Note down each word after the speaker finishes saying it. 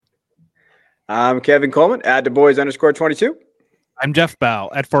I'm Kevin Coleman at DuBois_22. I'm Jeff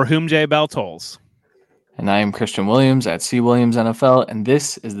Bell at For Whom J Bell Tolls. And I am Christian Williams at C Williams NFL, and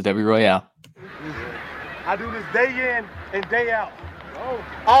this is the Debbie Royale. I do this day in and day out,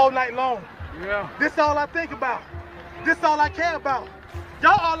 all night long. Yeah. This all I think about. This all I care about.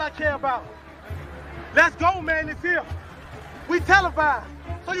 Y'all all I care about. Let's go, man. It's here. We televised,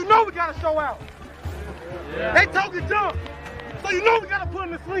 so you know we gotta show out. Yeah. They talking junk, so you know we gotta put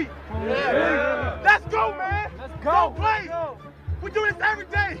them to sleep. Yeah. Let's go, man. Let's go. Don't play. We do this every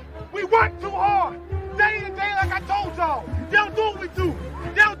day. We work too hard. Day in and day, like I told y'all. They don't do what we do.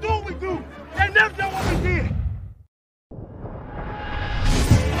 They don't do what we do. They never done what we did.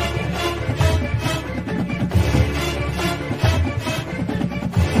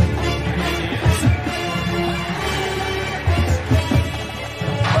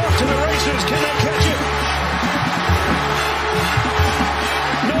 Off to the races. Can they catch it?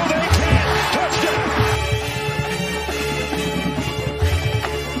 No, they can't. Touchdown.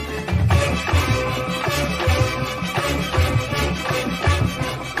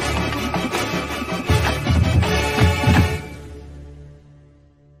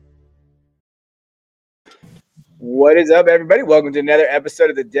 What is up, everybody? Welcome to another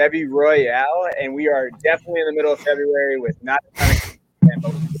episode of the Debbie Royale, and we are definitely in the middle of February with not a ton of content,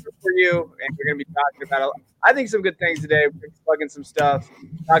 but we're here for you, and we're going to be talking about, I think, some good things today. We're going to be plugging some stuff,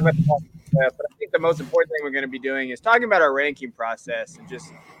 talking about the stuff, but I think the most important thing we're going to be doing is talking about our ranking process and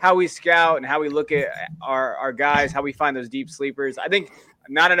just how we scout and how we look at our guys, how we find those deep sleepers. I think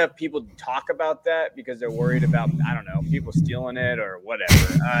not enough people talk about that because they're worried about, I don't know, people stealing it or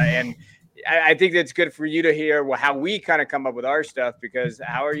whatever, and I think it's good for you to hear how we kind of come up with our stuff, because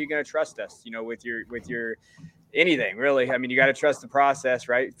how are you going to trust us, with your anything really? I mean, you got to trust the process,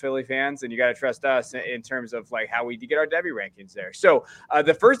 right, Philly fans, and you got to trust us in terms of like how we get our Debbie rankings there. So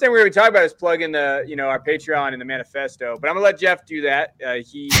the first thing we're going to talk about is plug in the, our Patreon and the manifesto, but I'm gonna let Jeff do that.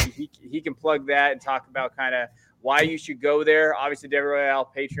 He can plug that and talk about kind of why you should go there. Obviously, Debbie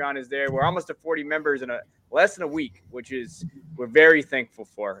Royale Patreon is there. We're almost at 40 members in less than a week, which is we're very thankful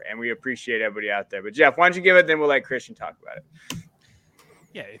for, and we appreciate everybody out there. But Jeff, why don't you give it, then we'll let Christian talk about it.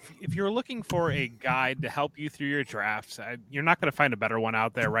 Yeah, if you're looking for a guide to help you through your drafts, you're not going to find a better one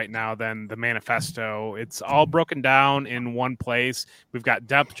out there right now than the manifesto. It's all broken down in one place. We've got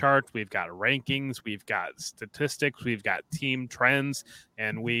depth charts, we've got rankings, we've got statistics, we've got team trends,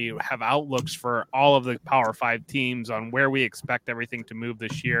 and we have outlooks for all of the Power 5 teams on where we expect everything to move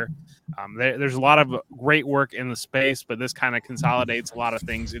this year. There's a lot of great work in the space, but this kind of consolidates a lot of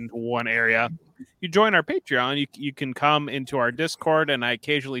things into one area. You join our Patreon, you can come into our Discord, and I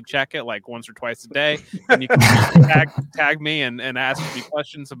occasionally check it like once or twice a day, and you can tag me and ask me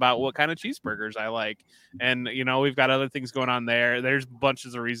questions about what kind of cheeseburgers I like. And we've got other things going on there. There's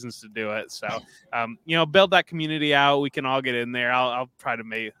bunches of reasons to do it. So build that community out. We can all get in there. I'll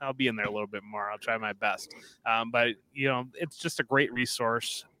be in there a little bit more. I'll try my best. But it's just a great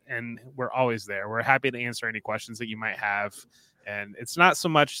resource, and we're always there. We're happy to answer any questions that you might have. And it's not so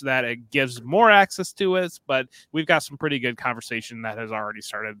much that it gives more access to it, but we've got some pretty good conversation that has already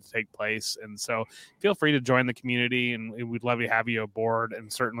started to take place. And so feel free to join the community, and we'd love to have you aboard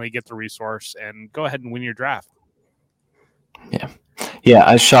and certainly get the resource and go ahead and win your draft. Yeah,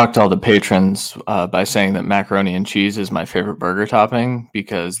 I shocked all the patrons by saying that macaroni and cheese is my favorite burger topping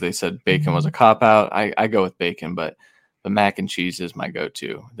because they said bacon was a cop-out. I go with bacon, but the mac and cheese is my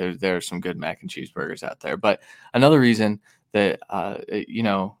go-to. There are some good mac and cheese burgers out there. But another reason that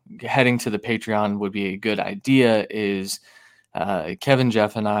heading to the Patreon would be a good idea is Kevin,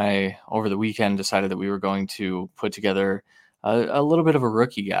 Jeff, and I over the weekend decided that we were going to put together a little bit of a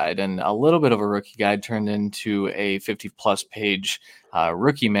rookie guide, and a little bit of a rookie guide turned into a 50-plus page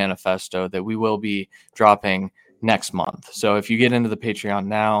rookie manifesto that we will be dropping next month. So if you get into the Patreon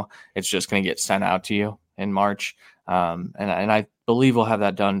now, it's just going to get sent out to you in March, and I believe we'll have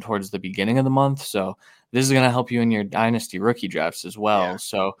that done towards the beginning of the month. So this is going to help you in your dynasty rookie drafts as well. Yeah.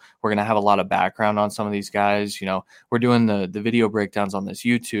 So we're going to have a lot of background on some of these guys. We're doing the video breakdowns on this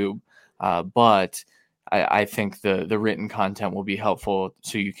YouTube, but I think the written content will be helpful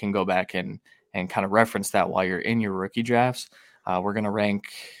so you can go back and kind of reference that while you're in your rookie drafts. We're going to rank,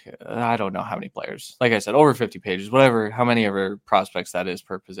 I don't know how many players, like I said, over 50 pages, how many ever prospects that is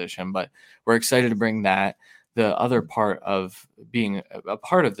per position, but we're excited to bring that. The other part of being a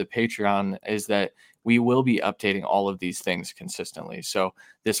part of the Patreon is that we will be updating all of these things consistently. So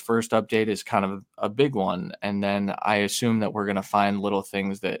this first update is kind of a big one. And then I assume that we're going to find little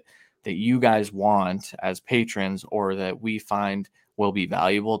things that you guys want as patrons, or that we find will be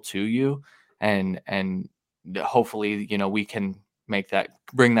valuable to you. And hopefully, we can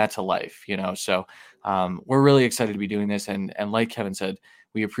bring that to life, So we're really excited to be doing this. And like Kevin said,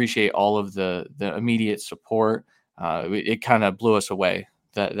 we appreciate all of the immediate support. It kind of blew us away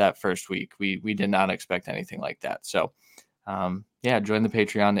that first week. We did not expect anything like that. So join the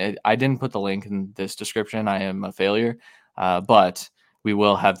Patreon. I didn't put the link in this description. I am a failure, but we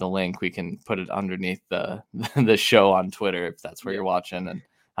will have the link. We can put it underneath the show on Twitter if that's where you're watching, and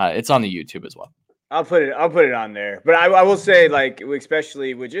it's on the YouTube as well. I'll put it on there. But I will say, like,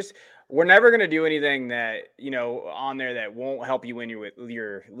 especially with we're never going to do anything that, on there that won't help you win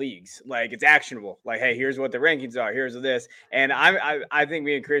your leagues. Like, it's actionable. Like, hey, here's what the rankings are. Here's this. And I think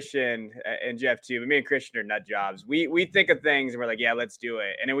me and Christian and Jeff too, but me and Christian are nut jobs. We think of things and we're like, yeah, let's do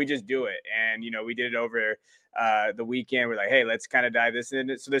it. And then we just do it. And, we did it over the weekend. We're like, hey, let's kind of dive this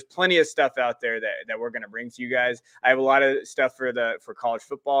in. So there's plenty of stuff out there that we're going to bring to you guys. I have a lot of stuff for college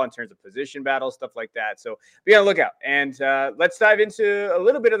football in terms of position battles, stuff like that. So be on the lookout. And let's dive into a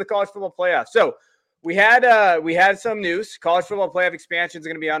little bit of the college football playoffs. So we had some news. College football playoff expansion is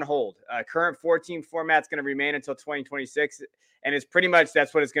going to be on hold. Current 4-team format is going to remain until 2026. And it's pretty much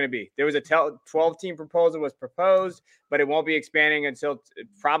that's what it's going to be. There was a 12-team proposal was proposed, but it won't be expanding until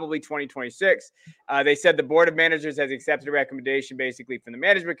probably 2026. They said the board of managers has accepted a recommendation basically from the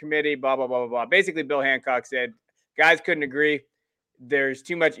management committee, blah, blah, blah, blah, blah. Basically, Bill Hancock said, guys couldn't agree. There's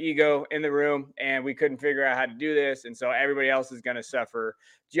too much ego in the room, and we couldn't figure out how to do this. And so everybody else is going to suffer.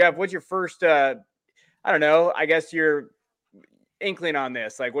 Jeff, what's your first, I don't know, I guess your inkling on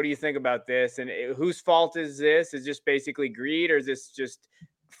this? Like, what do you think about this? And whose fault is this? Is just basically greed, or is this just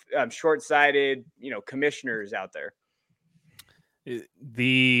short-sighted, commissioners out there?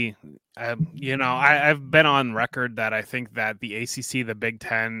 I've been on record that I think that the ACC, the Big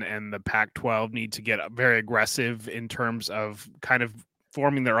Ten, and the Pac-12 need to get very aggressive in terms of kind of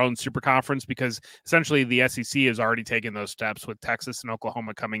forming their own super conference, because essentially the SEC has already taken those steps with Texas and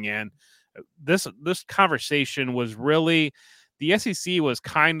Oklahoma coming in. This conversation was really, the SEC was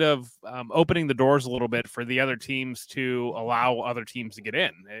kind of opening the doors a little bit for the other teams to allow other teams to get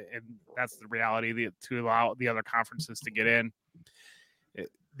in. And that's the reality, to allow the other conferences to get in.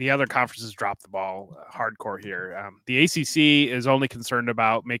 The other conferences dropped the ball hardcore here. The ACC is only concerned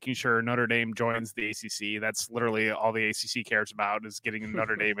about making sure Notre Dame joins the ACC. That's literally all the ACC cares about, is getting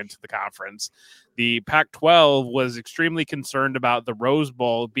Notre Dame into the conference. The Pac-12 was extremely concerned about the Rose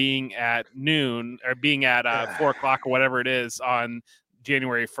Bowl being at noon, or being at 4 o'clock or whatever it is on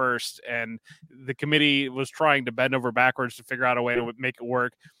January 1st. And the committee was trying to bend over backwards to figure out a way to make it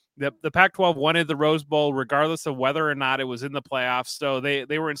work. The Pac-12 wanted the Rose Bowl regardless of whether or not it was in the playoffs. So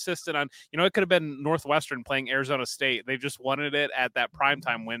they were insistent on, it could have been Northwestern playing Arizona State. They just wanted it at that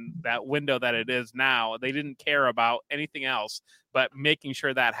primetime window that it is now. They didn't care about anything else but making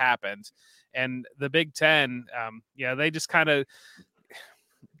sure that happened. And the Big Ten, they just kind of,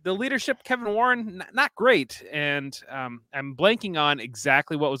 the leadership, Kevin Warren, not great. And I'm blanking on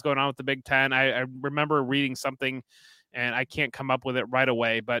exactly what was going on with the Big Ten. I remember reading something, and I can't come up with it right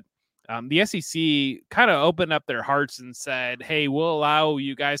away, but the SEC kind of opened up their hearts and said, hey, we'll allow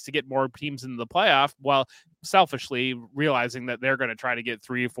you guys to get more teams into the playoff, while selfishly realizing that they're going to try to get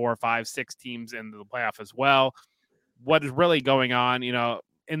 3, 4, 5, 6 teams into the playoff as well. What is really going on,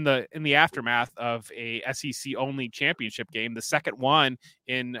 in the aftermath of a SEC only championship game, the second one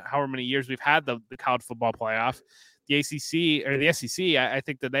in however many years we've had the college football playoff, the ACC or the SEC, I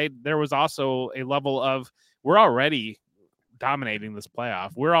think that there was also a level of, we're already dominating this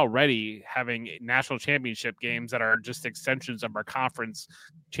playoff. We're already having national championship games that are just extensions of our conference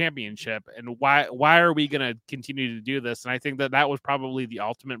championship. And why are we going to continue to do this? And I think that was probably the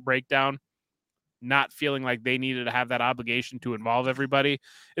ultimate breakdown, not feeling like they needed to have that obligation to involve everybody.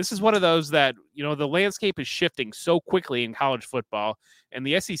 This is one of those that, the landscape is shifting so quickly in college football, and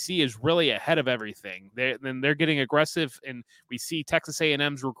the SEC is really ahead of everything. They're getting aggressive, and we see Texas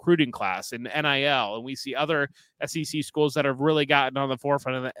A&M's recruiting class and NIL, and we see other SEC schools that have really gotten on the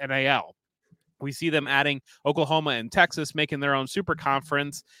forefront of the NIL. We see them adding Oklahoma and Texas, making their own super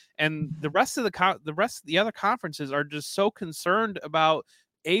conference, and the rest of the other conferences are just so concerned about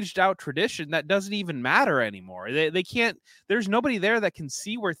aged out tradition that doesn't even matter anymore. They can't, there's nobody there that can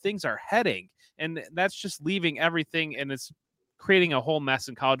see where things are heading. And that's just leaving everything, and it's creating a whole mess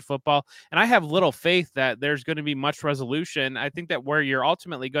in college football. And I have little faith that there's going to be much resolution. I think that where you're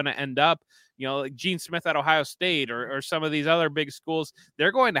ultimately going to end up, like Gene Smith at Ohio State or some of these other big schools,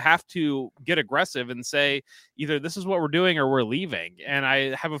 they're going to have to get aggressive and say, either this is what we're doing or we're leaving. And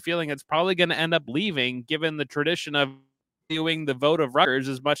I have a feeling it's probably going to end up leaving, given the tradition of valuing the vote of Rutgers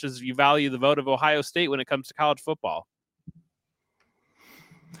as much as you value the vote of Ohio State when it comes to college football.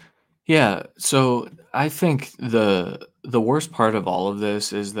 Yeah, so I think the worst part of all of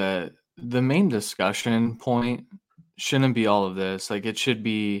this is that the main discussion point shouldn't be all of this. Like it should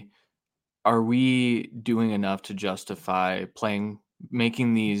be, are we doing enough to justify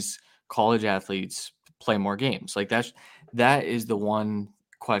making these college athletes play more games? Like that is the one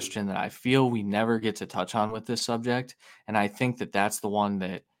question that I feel we never get to touch on with this subject, and I think that that's the one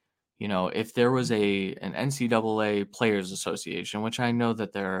that, if there was an NCAA Players Association, which I know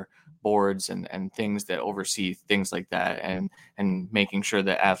that there are boards and things that oversee things like that, and making sure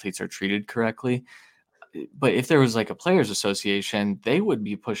that athletes are treated correctly. But if there was like a players association, they would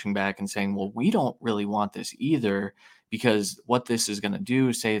be pushing back and saying, well, we don't really want this either, because what this is going to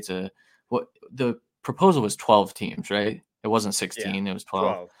do, say what the proposal was 12 teams, right? It wasn't 16, it was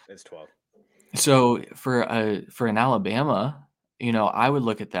 12. It's 12. So for an Alabama, I would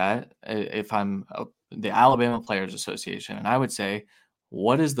look at that if I'm the Alabama Players Association, and I would say,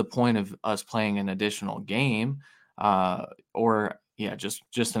 what is the point of us playing an additional game? Or yeah,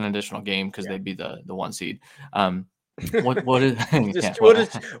 just an additional game because they'd be the one seed. What is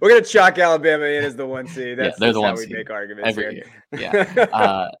we're gonna chalk Alabama in as the one seed. That's they're the how one we seed make arguments every here. year.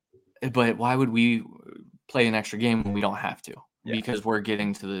 Yeah. But why would we play an extra game when we don't have to? Yeah. Because we're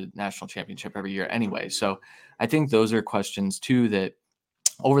getting to the national championship every year anyway. So I think those are questions too that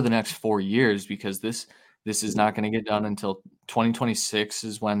over the next 4 years, because this is not going to get done until 2026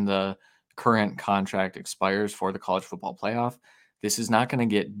 is when the current contract expires for the college football playoff. This is not going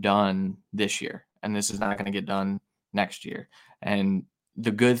to get done this year, and this is not going to get done next year. And the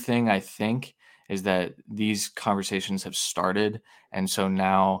good thing, I think, is that these conversations have started, and so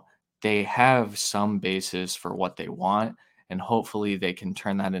now they have some basis for what they want, and hopefully they can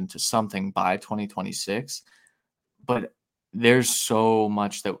turn that into something by 2026. But there's so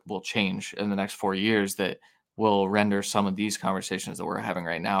much that will change in the next 4 years that will render some of these conversations that we're having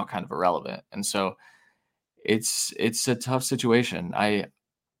right now kind of irrelevant. And so it's a tough situation. I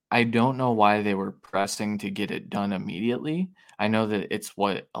don't know why they were pressing to get it done immediately. I know that it's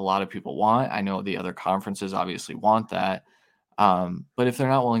what a lot of people want. I know the other conferences obviously want that. But if they're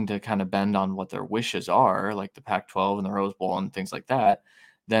not willing to kind of bend on what their wishes are, like the Pac-12 and the Rose Bowl and things like that,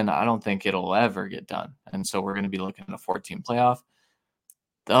 then I don't think it'll ever get done. And so we're going to be looking at a 14 playoff.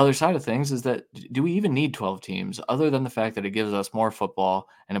 The other side of things is that, do we even need 12 teams other than the fact that it gives us more football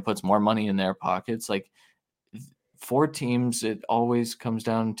and it puts more money in their pockets? Like 4 teams, it always comes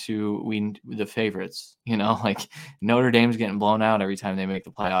down to the favorites, like Notre Dame's getting blown out every time they make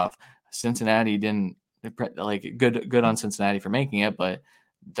the playoff. Cincinnati didn't, like good on Cincinnati for making it, but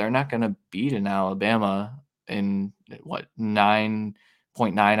they're not going to beat an Alabama in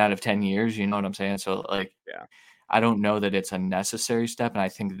 9.9 out of 10 years. You know what I'm saying? So yeah. I don't know that it's a necessary step. And I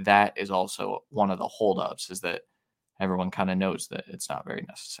think that is also one of the holdups, is that everyone kind of knows that it's not very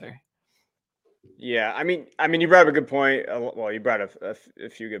necessary. Yeah, I mean, you brought up a good point. Well, you brought up a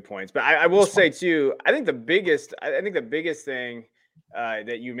few good points, but I will say too, I think the biggest thing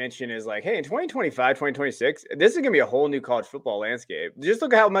that you mentioned is like, hey, in 2025, 2026, this is going to be a whole new college football landscape. Just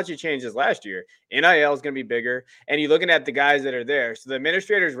look at how much it changes last year. NIL is going to be bigger, and you're looking at the guys that are there. So the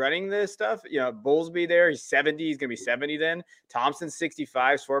administrators running this stuff, Bowlesby there, he's 70, he's going to be 70 then. Thompson's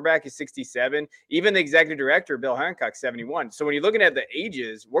 65, Swarback is 67. Even the executive director, Bill Hancock, 71. So when you're looking at the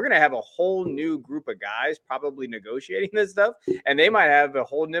ages, we're going to have a whole new group of guys probably negotiating this stuff, and they might have a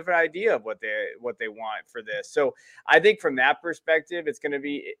whole different idea of what they want for this. So I think from that perspective, it's going to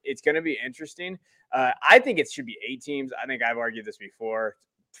be interesting. I think it should be 8 teams. I think I've argued this before.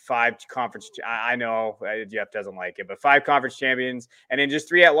 5 conference. I know Jeff doesn't like it, but 5 conference champions and then just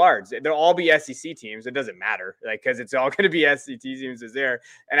 3 at large. They'll all be SEC teams. It doesn't matter, because it's all going to be SEC teams is there.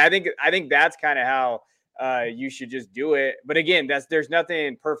 And I think that's kind of how you should just do it. But again, there's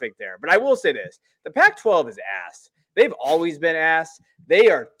nothing perfect there. But I will say this: the Pac-12 is ass. They've always been ass. They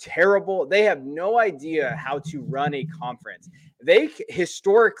are terrible. They have no idea how to run a conference. They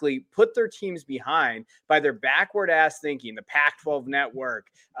historically put their teams behind by their backward ass thinking, the Pac-12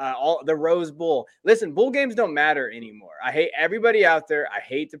 network, all the Rose Bowl. Listen, bowl games don't matter anymore. I hate everybody out there. I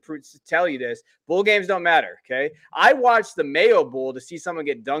hate to tell you this. Bowl games don't matter, okay? I watched the Mayo Bowl to see someone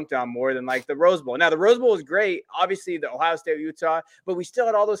get dunked on more than like the Rose Bowl. Now, the Rose Bowl was great. Obviously, the Ohio State, Utah, but we still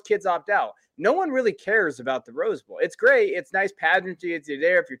had all those kids opt out. No one really cares about the Rose Bowl. It's great. It's nice pageantry. It's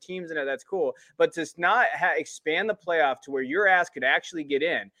there. If your team's in it, that's cool. But to not expand the playoff to where your ass could actually get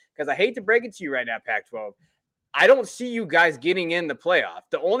in, because I hate to break it to you right now, Pac-12, I don't see you guys getting in the playoff.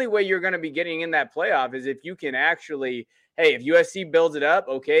 The only way you're going to be getting in that playoff is if you can actually hey, if USC builds it up,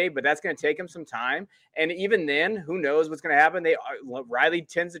 okay, but that's going to take them some time. And even then, who knows what's going to happen? Riley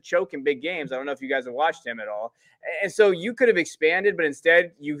tends to choke in big games. I don't know if you guys have watched him at all. And so you could have expanded, but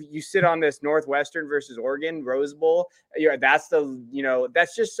instead you sit on this Northwestern versus Oregon Rose Bowl. That's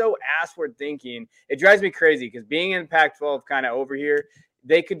just so assward thinking. It drives me crazy because being in Pac-12 kind of over here,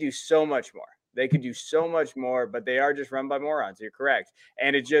 they could do so much more. They could do so much more, but they are just run by morons. You're correct.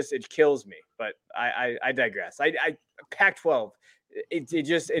 And it kills me, but I digress. Pac-12,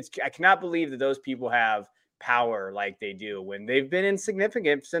 I cannot believe that those people have power like they do when they've been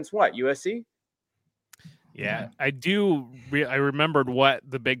insignificant since what, USC? Yeah, I do. I remembered what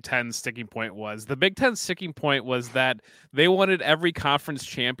the Big Ten sticking point was. The Big Ten sticking point was that they wanted every conference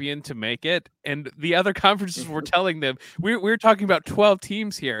champion to make it, and the other conferences were telling them, we're talking about 12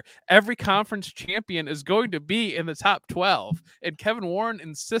 teams here. Every conference champion is going to be in the top 12. And Kevin Warren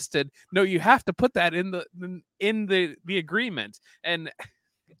insisted, no, you have to put that in the agreement. And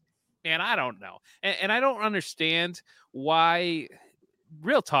I don't know. And I don't understand why,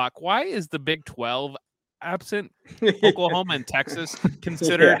 real talk, why is the Big 12 absent Oklahoma and Texas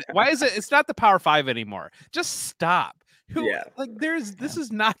considered? Why is it? It's not the Power 5 anymore. Just stop. This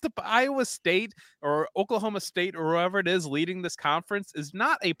is not the Iowa State or Oklahoma State or whoever it is leading this conference is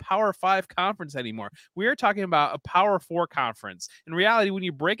not a Power 5 conference anymore. We are talking about a Power 4 conference. In reality, when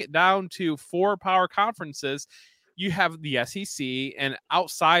you break it down to 4 power conferences, you have the SEC, and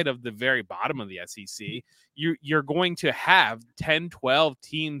outside of the very bottom of the SEC, you're going to have 10, 12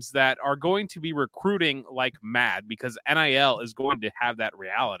 teams that are going to be recruiting like mad because NIL is going to have that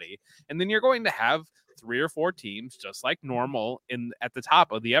reality. And then you're going to have 3 or 4 teams just like normal at the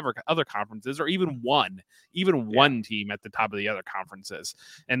top of the other conferences, or even one team at the top of the other conferences.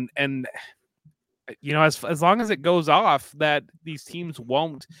 And as long as it goes off that these teams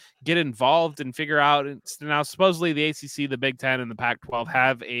won't get involved and figure out. Now, supposedly the ACC, the Big Ten, and the Pac-12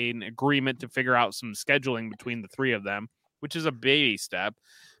 have an agreement to figure out some scheduling between the 3 of them, which is a baby step.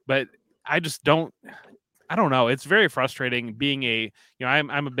 But I don't know. It's very frustrating being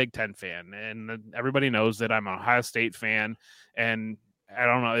I'm a Big Ten fan, and everybody knows that I'm an Ohio State fan, and I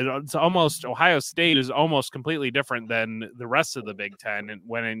don't know. It's almost Ohio State is almost completely different than the rest of the Big Ten, and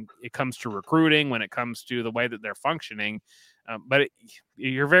when it comes to recruiting, when it comes to the way that they're functioning. But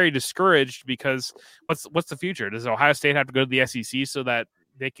you're very discouraged because what's the future? Does Ohio State have to go to the SEC so that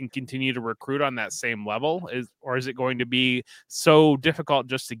they can continue to recruit on that same level? Or is it going to be so difficult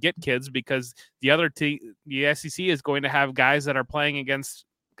just to get kids because the SEC is going to have guys that are playing against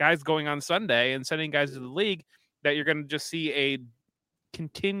guys going on Sunday and sending guys to the league that you're going to just see a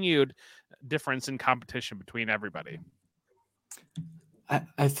continued difference in competition between everybody?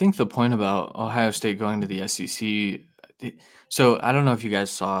 I think the point about Ohio State going to the SEC, so I don't know if you guys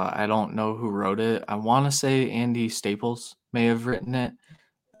saw, I don't know who wrote it. I want to say Andy Staples may have written it.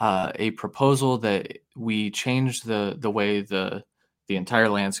 A proposal that we change the way the entire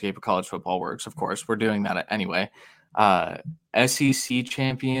landscape of college football works. Of course, we're doing that anyway. SEC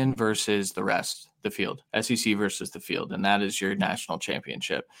champion versus the rest, the field. SEC versus the field, and that is your national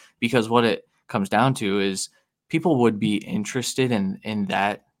championship. Because what it comes down to is people would be interested in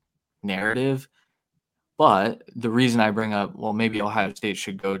that narrative. But the reason I bring up, well, maybe Ohio State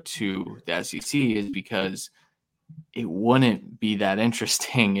should go to the SEC is because it wouldn't be that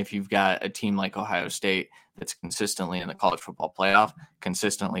interesting if you've got a team like Ohio State that's consistently in the college football playoff,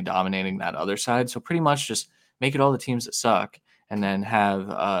 consistently dominating that other side. So pretty much just make it all the teams that suck and then have,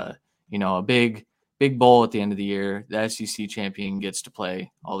 a big bowl at the end of the year. The SEC champion gets to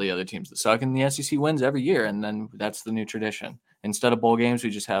play all the other teams that suck, and the SEC wins every year. And then that's the new tradition. Instead of bowl games, we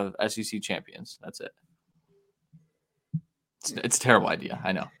just have SEC champions. That's it. It's a terrible idea.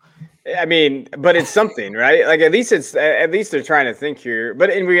 I know. I mean, but it's something, right? Like at least they're trying to think here. But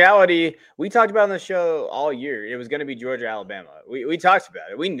in reality, we talked about on the show all year. It was going to be Georgia, Alabama. We talked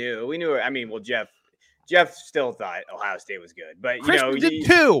about it. We knew. I mean, well, Jeff still thought Ohio State was good, but Christian did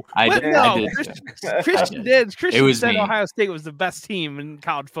too. I did. Christian did. Christian said me. Ohio State was the best team in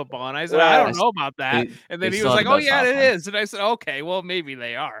college football, and I said, I don't know about that. And then he was like, "Oh yeah, it is." And I said, "Okay, well maybe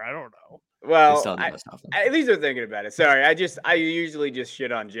they are. I don't know." Well, at least they're thinking about it. Sorry, I usually just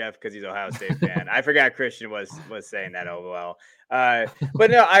shit on Jeff because he's an Ohio State fan. I forgot Christian was saying that. Oh well, but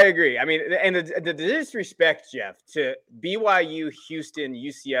no, I agree. I mean, and the disrespect, Jeff, to BYU, Houston,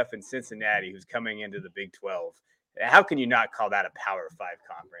 UCF, and Cincinnati, who's coming into the Big 12. How can you not call that a Power 5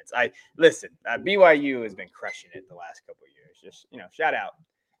 conference? BYU has been crushing it the last couple of years. Just shout out.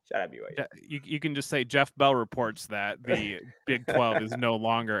 Shout out BYU. You can just say Jeff Bell reports that the Big 12 is no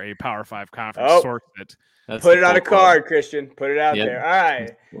longer a Power 5 conference. Oh. Source it. Put it on a card, Christian. Put it out there. All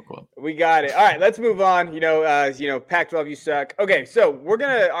right. We got it. All right, let's move on. Pac-12, you suck. Okay, so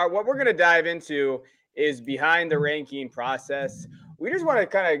what we're gonna dive into is behind the ranking process. We just want to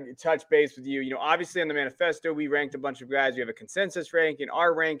kind of touch base with you. Obviously on the manifesto, we ranked a bunch of guys. We have a consensus ranking,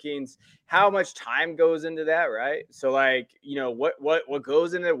 our rankings, how much time goes into that, right? So what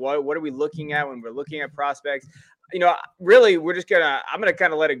goes into it? What are we looking at when we're looking at prospects? Really, I'm going to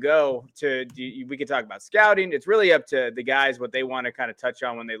kind of let it go we can talk about scouting. It's really up to the guys, what they want to kind of touch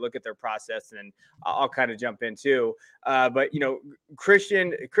on when they look at their process. And I'll kind of jump in too. But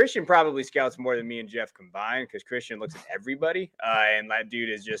Christian probably scouts more than me and Jeff combined, because Christian looks at everybody. And that dude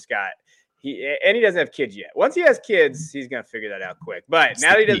has just he doesn't have kids yet. Once he has kids, he's going to figure that out quick. But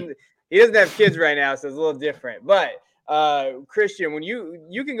now he doesn't have kids right now. So it's a little different, but Christian, when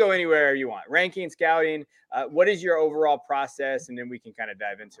you can go anywhere you want, ranking, scouting, what is your overall process? And then we can kind of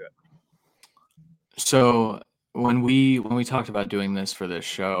dive into it. So when we talked about doing this for this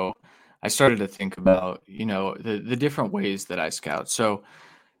show, I started to think about, the different ways that I scout. So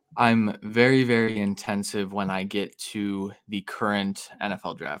I'm very, very intensive when I get to the current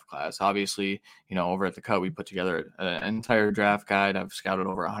NFL draft class. Obviously, over at the Cut, we put together an entire draft guide. I've scouted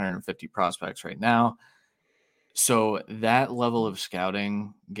over 150 prospects right now. So that level of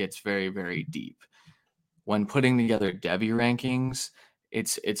scouting gets very, very deep. When putting together Devy rankings,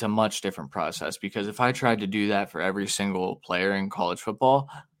 it's a much different process, because if I tried to do that for every single player in college football,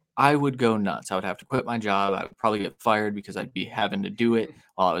 I would go nuts. I would have to quit my job. I would probably get fired because I'd be having to do it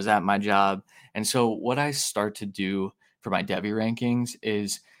while I was at my job. And so what I start to do for my Devy rankings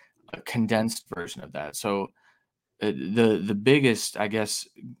is a condensed version of that. So the biggest, I guess,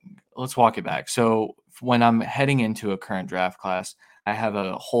 let's walk it back. So when I'm heading into a current draft class, I have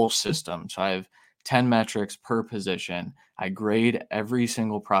a whole system. So I have 10 metrics per position. I grade every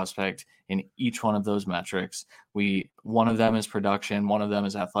single prospect in each one of those metrics. One of them is production, one of them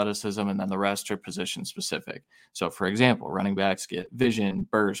is athleticism, and then the rest are position specific. So for example, running backs get vision,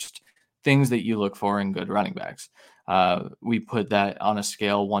 burst, things that you look for in good running backs. We put that on a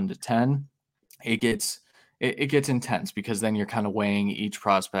scale 1 to 10. It gets intense, because then you're kind of weighing each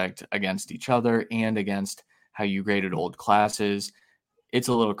prospect against each other and against how you graded old classes. It's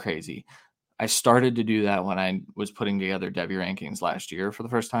a little crazy. I started to do that when I was putting together Devy rankings last year for the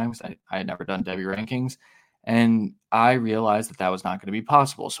first time, because I had never done Devy rankings, and I realized that was not going to be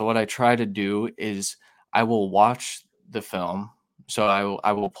possible. So what I try to do is I will watch the film. So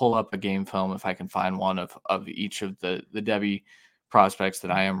I will pull up a game film if I can find one of each of the Devy prospects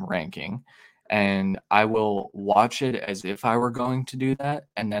that I am ranking. And I will watch it as if I were going to do that.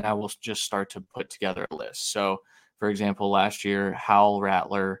 And then I will just start to put together a list. So, for example, last year, Howell,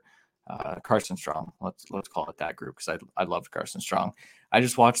 Rattler, Carson Strong, let's call it that group, because I loved Carson Strong. I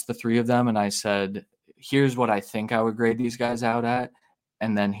just watched the three of them and I said, here's what I think I would grade these guys out at.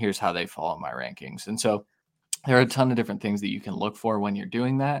 And then here's how they fall in my rankings. And so there are a ton of different things that you can look for when you're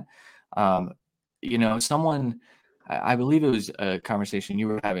doing that. I believe it was a conversation you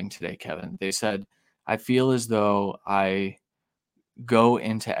were having today, Kevin. They said, I feel as though I go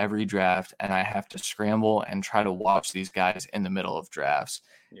into every draft and I have to scramble and try to watch these guys in the middle of drafts.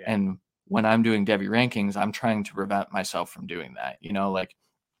 Yeah. And when I'm doing Devy rankings, I'm trying to prevent myself from doing that.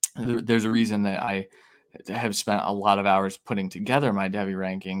 There's a reason that I have spent a lot of hours putting together my Devy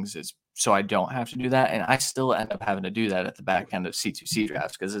rankings, is so I don't have to do that. And I still end up having to do that at the back end of C2C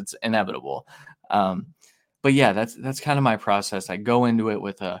drafts, because it's inevitable. But yeah, that's kind of my process. I go into it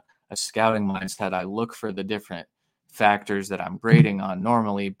with a scouting mindset. I look for the different factors that I'm grading on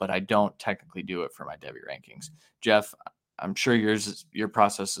normally, but I don't technically do it for my Devy rankings. Jeff, I'm sure your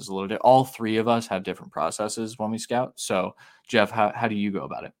process is a little different. All three of us have different processes when we scout. So Jeff, how do you go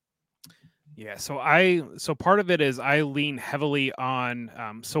about it? Yeah, so part of it is I lean heavily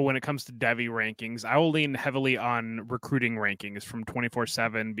on, so when it comes to Devy rankings, I will lean heavily on recruiting rankings from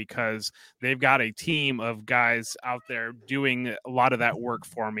 24/7, because they've got a team of guys out there doing a lot of that work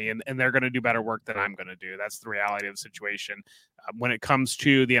for me, and they're going to do better work than I'm going to do. That's the reality of the situation. When it comes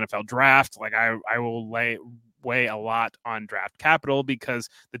to the NFL draft, I will weigh a lot on draft capital, because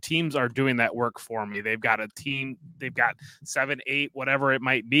the teams are doing that work for me. They've got a team, they've got 7, 8, whatever it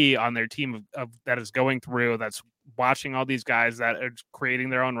might be on their team of that is going through, that's watching all these guys that are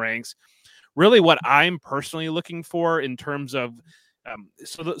creating their own ranks. Really what I'm personally looking for in terms of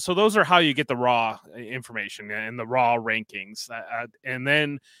so those are how you get the raw information and the raw rankings. And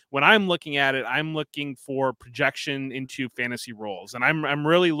then when I'm looking at it, I'm looking for projection into fantasy roles, and I'm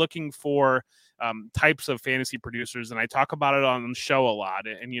really looking for types of fantasy producers, and I talk about it on the show a lot.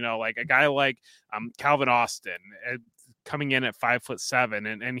 And like a guy like Calvin Austin, coming in at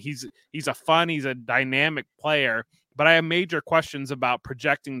 5'7", and he's a dynamic player. But I have major questions about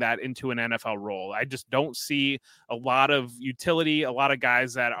projecting that into an NFL role. I just don't see a lot of utility, a lot of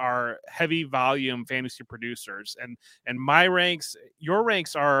guys that are heavy volume fantasy producers. And my ranks, your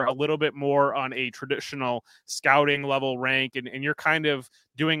ranks are a little bit more on a traditional scouting level rank. And you're kind of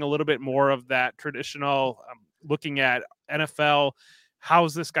doing a little bit more of that traditional looking at NFL.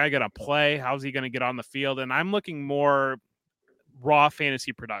 How's this guy going to play? How's he going to get on the field? And I'm looking more raw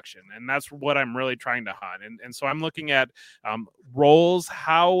fantasy production, and that's what I'm really trying to hunt. And so I'm looking at roles,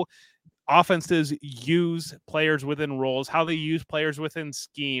 how offenses use players within roles, how they use players within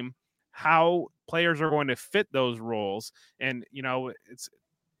scheme, how players are going to fit those roles. And it's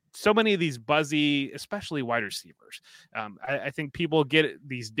so many of these buzzy, especially wide receivers. I think people get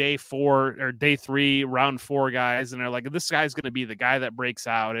these day 4 or day 3, round 4 guys, and they're like, this guy's going to be the guy that breaks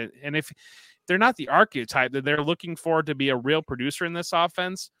out. And if they're not the archetype that they're looking for to be a real producer in this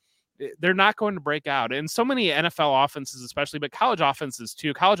offense, they're not going to break out. And so many NFL offenses, especially, but college offenses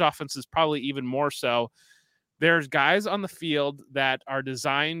too. College offenses probably even more so. There's guys on the field that are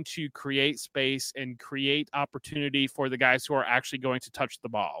designed to create space and create opportunity for the guys who are actually going to touch the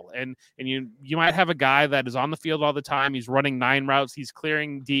ball. And you might have a guy that is on the field all the time. He's running 9 routes. He's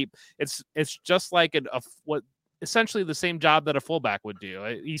clearing deep. It's just like what essentially the same job that a fullback would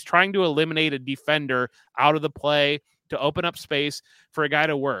do. He's trying to eliminate a defender out of the play to open up space for a guy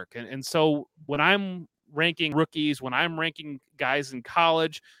to work. And so when I'm ranking rookies, when I'm ranking guys in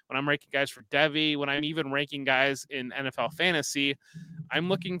college, when I'm ranking guys for Devy, when I'm even ranking guys in NFL fantasy, I'm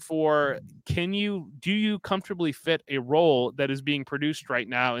looking for, do you comfortably fit a role that is being produced right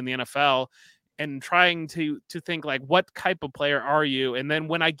now in the NFL, and trying to think like, what type of player are you? And then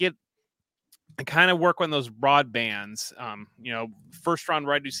when I kind of work on those broad bands, first round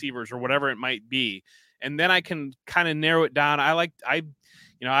wide receivers or whatever it might be. And then I can kind of narrow it down.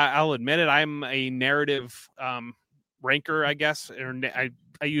 I'll admit it. I'm a narrative ranker, I guess.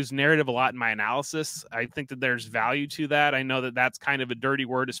 I use narrative a lot in my analysis. I think that there's value to that. I know that that's kind of a dirty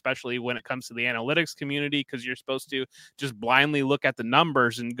word, especially when it comes to the analytics community, because you're supposed to just blindly look at the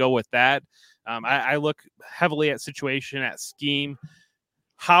numbers and go with that. I look heavily at situation, at scheme.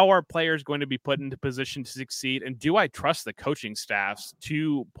 How are players going to be put into position to succeed? And do I trust the coaching staffs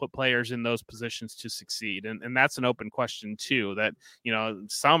to put players in those positions to succeed? And that's an open question too, that,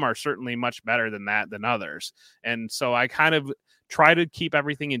 some are certainly much better than that than others. And so I kind of try to keep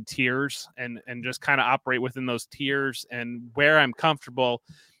everything in tiers and just kind of operate within those tiers and where I'm comfortable.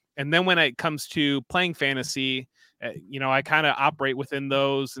 And then when it comes to playing fantasy, I kind of operate within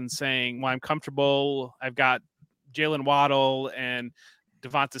those and saying, well, I'm comfortable. I've got Jalen Waddle and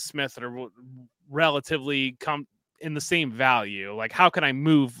Devonta Smith that are relatively come in the same value. Like, how can I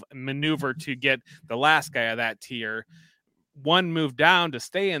maneuver to get the last guy of that tier? 1, move down to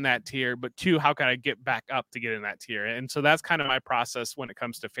stay in that tier, but 2, how can I get back up to get in that tier? And so that's kind of my process when it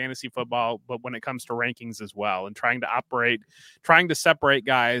comes to fantasy football, but when it comes to rankings as well, and trying to separate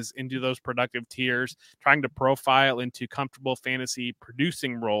guys into those productive tiers, trying to profile into comfortable fantasy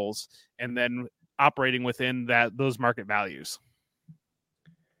producing roles, and then operating within those market values.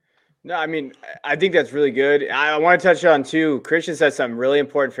 No, I mean, I think that's really good. I want to touch on too. Christian said something really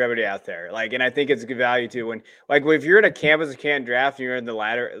important for everybody out there. and I think it's a good value too. If you're in a Canvas or Canton draft and you're in the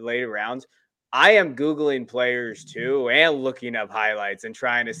later rounds, I am Googling players too and looking up highlights and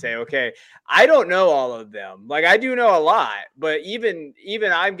trying to say, okay, I don't know all of them. I do know a lot, but even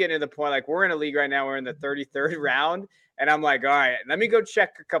I'm getting to the point, we're in a league right now, we're in the 33rd round. And I'm like, all right, let me go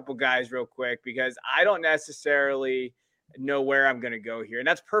check a couple guys real quick, because I don't necessarily know where I'm going to go here. And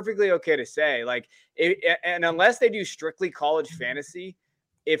that's perfectly okay to say. And unless they do strictly college fantasy,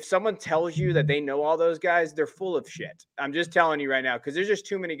 if someone tells you that they know all those guys, they're full of shit. I'm just telling you right now, because there's just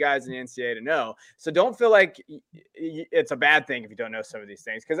too many guys in the NCAA to know. So don't feel like it's a bad thing if you don't know some of these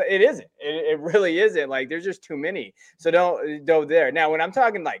things, because it isn't. It really isn't. There's just too many. So don't go there. Now, when I'm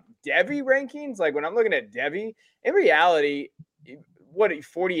talking Devy rankings, when I'm looking at Devy, in reality,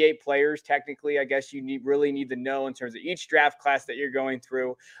 48 players technically, I guess you really need to know in terms of each draft class that you're going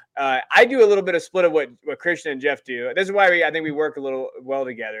through. I do a little bit of split of what Christian and Jeff do. This is why I think we work a little well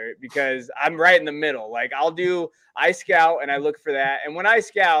together, because I'm right in the middle. I scout and I look for that. And when I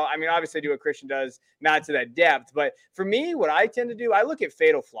scout, I mean, obviously I do what Christian does, not to that depth, but for me, what I tend to do, I look at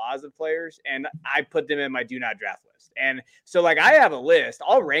fatal flaws of players and I put them in my do not draft list. And so I have a list,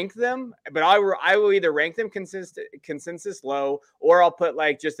 I'll rank them, but I will either rank them consensus low, or I'll put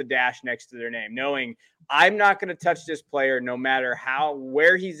just a dash next to their name, knowing I'm not going to touch this player no matter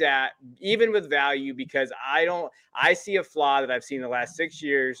where he's at, even with value, because I see a flaw that I've seen the last 6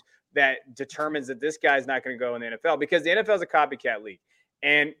 years that determines that this guy's not going to go in the NFL, because the NFL is a copycat league.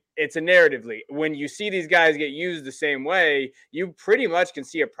 And it's a narrative league. When you see these guys get used the same way, you pretty much can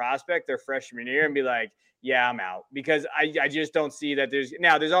see a prospect their freshman year and be like, yeah, I'm out, because I just don't see that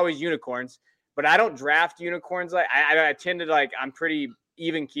there's always unicorns, but I don't draft unicorns. Like I tend to I'm pretty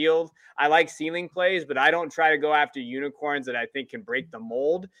even keeled. I like ceiling plays, but I don't try to go after unicorns that I think can break the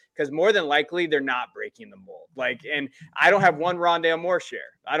mold, because more than likely they're not breaking the mold. And I don't have one Rondale Moore share.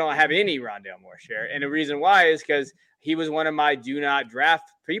 I don't have any Rondale Moore share. And the reason why is because he was one of my do not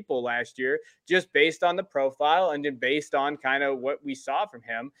draft people last year, just based on the profile and then based on kind of what we saw from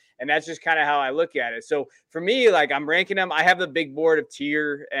him. And that's just kind of how I look at it. So for me, I'm ranking them. I have the big board of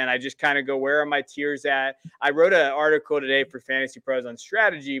tier, and I just kind of go, where are my tiers at? I wrote an article today for Fantasy Pros on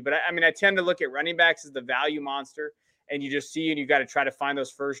strategy, but I tend to look at running backs as the value monster. And you just see, and you got to try to find those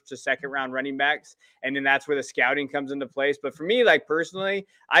first to second round running backs. And then that's where the scouting comes into place. But for me, personally,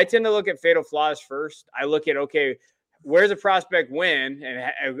 I tend to look at fatal flaws first. I look at, okay, where's a prospect win?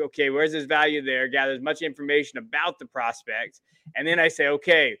 And okay, where's his value there? Gather as much information about the prospect. And then I say,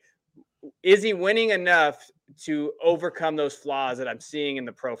 okay, is he winning enough to overcome those flaws that I'm seeing in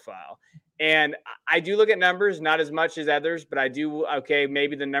the profile? And I do look at numbers, not as much as others, but I do. Okay,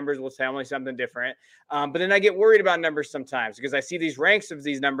 maybe the numbers will tell me something different. But then I get worried about numbers sometimes, because I see these ranks of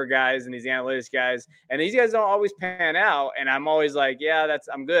these number guys and these analytics guys, and these guys don't always pan out. And I'm always like, yeah,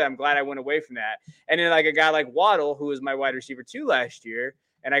 I'm good. I'm glad I went away from that. And then a guy like Waddle, who was my wide receiver 2 last year,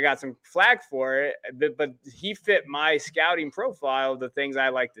 and I got some flack for it, but he fit my scouting profile of the things I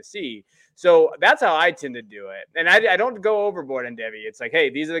like to see. So that's how I tend to do it. And I don't go overboard on Devy. It's like,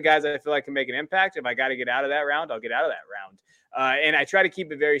 hey, these are the guys I feel like can make an impact. If I got to get out of that round, I'll get out of that round. And I try to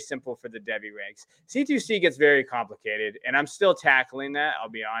keep it very simple for the Devy ranks. C2C gets very complicated, and I'm still tackling that. I'll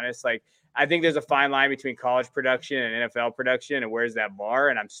be honest. I think there's a fine line between college production and NFL production, and where's that bar?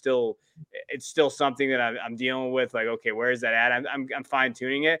 And it's still something that I'm dealing with. Okay, where is that at? I'm fine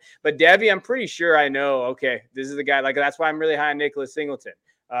tuning it. But Devy, I'm pretty sure I know. Okay, this is the guy. That's why I'm really high on Nicholas Singleton.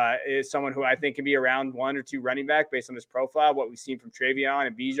 Is someone who I think can be around 1 or 2 running back based on his profile, what we've seen from Travion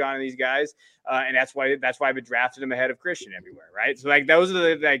and Bijan and these guys, and that's why I've been drafted him ahead of Christian everywhere, right? So those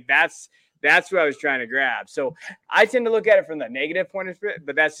are that's what I was trying to grab. So I tend to look at it from the negative point of view,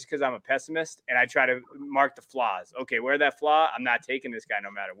 but that's just because I'm a pessimist and I try to mark the flaws. Okay, where that flaw, I'm not taking this guy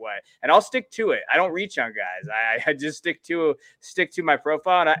no matter what, and I'll stick to it. I don't reach on guys. I just stick to my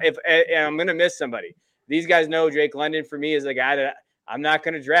profile, and if I'm going to miss somebody, these guys know Drake London for me is a guy that I'm not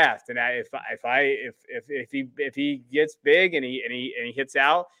going to draft. And if he gets big and he hits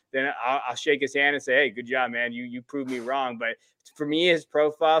out, then I'll shake his hand and say, hey, good job, man. You proved me wrong. But for me, his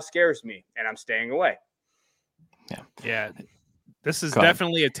profile scares me, and I'm staying away. Yeah. This is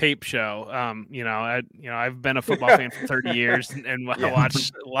definitely a tape show. I've been a football fan for 30 years and I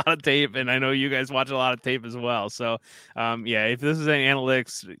watch a lot of tape, and I know you guys watch a lot of tape as well. So, if this is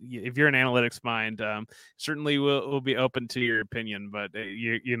if you're an analytics mind, certainly we'll be open to your opinion. But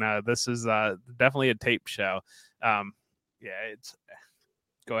this is definitely a tape show. Go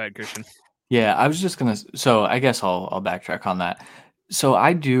ahead, Christian. Yeah, I was just so I guess I'll backtrack on that. So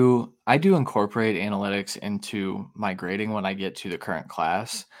I do incorporate analytics into my grading when I get to the current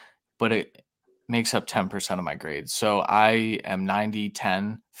class, but it makes up 10% of my grades. So I am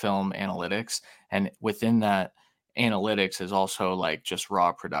 90-10 film analytics, and within that, analytics is also just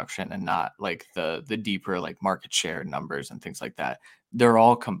raw production and not the deeper market share numbers and things like that. They're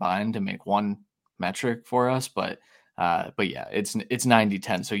all combined to make one metric for us, but yeah, it's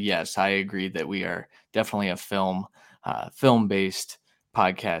 90-10. So yes, I agree that we are definitely a film-based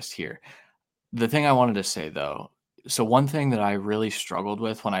podcast here. The thing I wanted to say though, so one thing that I really struggled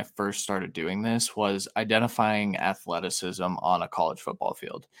with when I first started doing this was identifying athleticism on a college football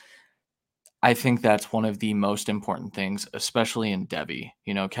field. I think that's one of the most important things, especially in Devy.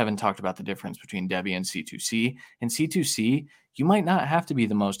 Kevin talked about the difference between Devy and C2C. In C2C, you might not have to be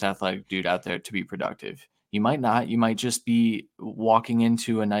the most athletic dude out there to be productive. You might not. You might just be walking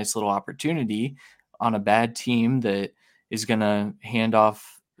into a nice little opportunity on a bad team that is going to hand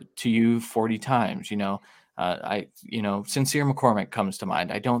off to you 40 times. Sincere McCormick comes to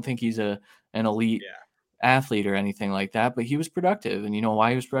mind. I don't think he's an elite athlete or anything like that, but he was productive. And you know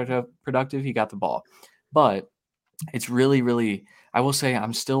why he was productive? He got the ball. But it's really, really, I will say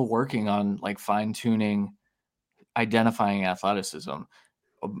I'm still working on fine tuning, identifying athleticism.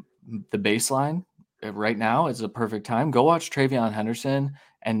 The baseline right now is a perfect time. Go watch Travion Henderson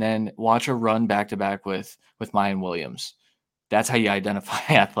and then watch a run back to back with Mayan Williams. that's how you identify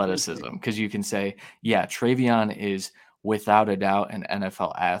athleticism, because you can say, yeah, Travion is without a doubt an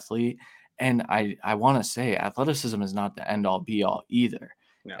NFL athlete. And I want to say athleticism is not the end all be all either.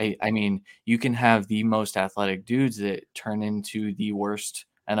 No. I mean, you can have the most athletic dudes that turn into the worst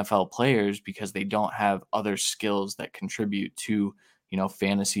NFL players because they don't have other skills that contribute to,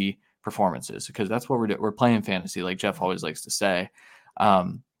 fantasy performances, because that's what we're playing fantasy, like Jeff always likes to say.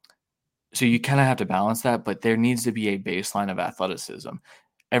 So you kind of have to balance that, but there needs to be a baseline of athleticism.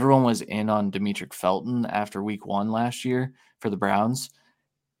 Everyone was in on Demetric Felton after week 1 last year for the Browns.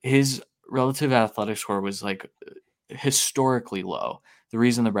 His relative athletic score was like historically low. The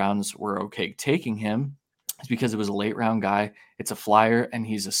reason the Browns were okay taking him is because it was a late round guy. It's a flyer and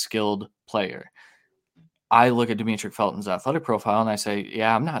he's a skilled player. I look at Demetric Felton's athletic profile and I say,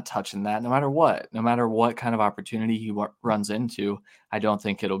 yeah, I'm not touching that no matter what kind of opportunity he runs into. I don't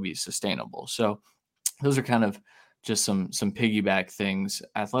think it'll be sustainable. So those are kind of just some piggyback things.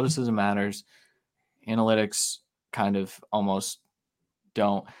 Athleticism matters. Analytics kind of almost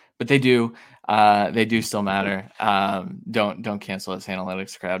don't, but they do. They do still matter. Don't cancel us,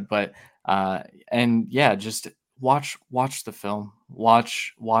 analytics crowd. But and yeah, just watch the film,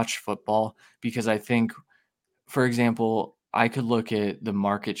 watch football, because I think, for example, I could look at the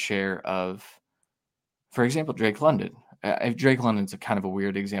market share of, for example, Drake London. Drake London's a kind of a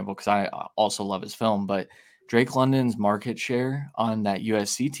weird example because I also love his film, but Drake London's market share on that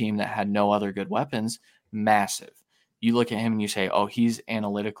USC team that had no other good weapons, massive. You look at him and you say, oh, he's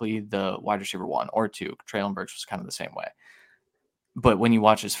analytically the wide receiver 1 or 2. Traylon Burks was kind of the same way. But when you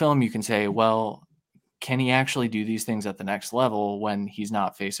watch his film, you can say, well, can he actually do these things at the next level when he's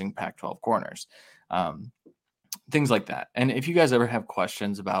not facing Pac-12 corners? Things like that. And if you guys ever have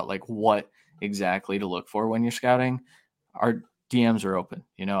questions about like what exactly to look for when you're scouting, our DMs are open.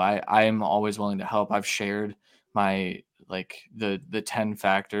 I am always willing to help. I've shared my, like the 10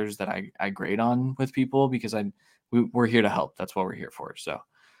 factors that I grade on with people because we're here to help. That's what we're here for. So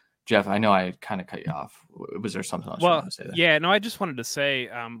Jeff, I know I kind of cut you off. Was there something else you wanted to say there? Yeah, no, I just wanted to say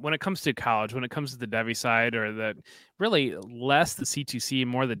when it comes to college, when it comes to the Devy side, or the really less the C2C,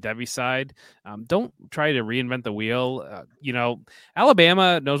 more the Devy side, don't try to reinvent the wheel.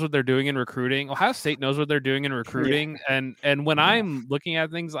 Alabama knows what they're doing in recruiting. Ohio State knows what they're doing in recruiting. Yeah. And when I'm looking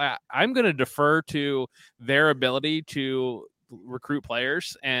at things, I'm going to defer to their ability to recruit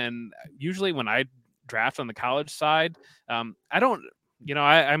players. And usually when I draft on the college side, I don't.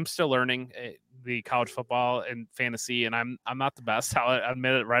 I'm still learning the college football and fantasy, and I'm not the best. I'll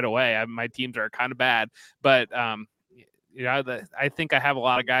admit it right away. My teams are kind of bad, but I think I have a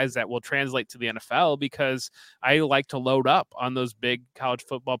lot of guys that will translate to the NFL because I like to load up on those big college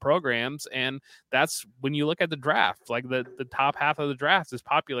football programs, and that's when you look at the draft. Like the top half of the draft is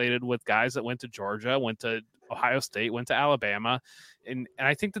populated with guys that went to Georgia, went to Ohio State, went to Alabama, and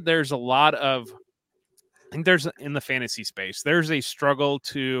I think that there's a lot of. I think there's in the fantasy space, there's a struggle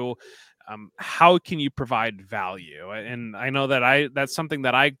to how can you provide value? And I know that that's something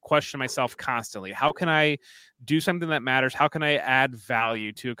that I question myself constantly. How can I do something that matters? How can I add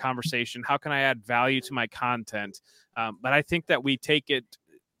value to a conversation? How can I add value to my content? But I think that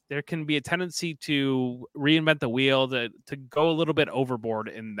there can be a tendency to reinvent the wheel, to go a little bit overboard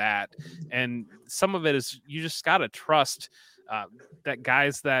in that. And some of it is you just got to trust that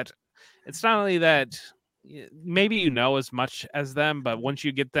guys that it's not only that maybe as much as them, but once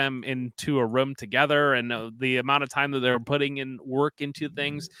you get them into a room together and the amount of time that they're putting in work into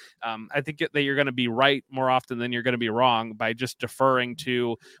things, I think that you're going to be right more often than you're going to be wrong by just deferring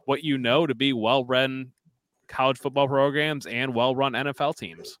to what to be well-run college football programs and well-run NFL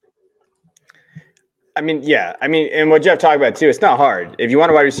teams. And what Jeff talked about too, it's not hard. If you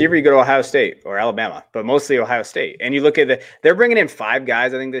want a wide receiver, you go to Ohio State or Alabama, but mostly Ohio State. And you look at they're bringing in 5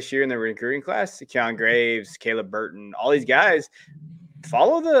 guys, I think, this year in the recruiting class. Keon Graves, Caleb Burton, all these guys.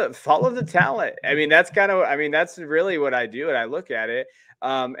 Follow the talent. That's really what I do, and I look at it.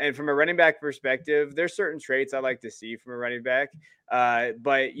 And from a running back perspective, there's certain traits I like to see from a running back.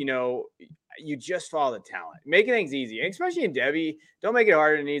 But you just follow the talent, making things easy, and especially in Devy. Don't make it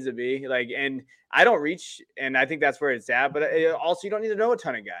harder than it needs to be. And I don't reach, and I think that's where it's at. But also, you don't need to know a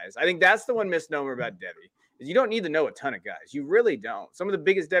ton of guys. I think that's the one misnomer about Devy is you don't need to know a ton of guys. You really don't. Some of the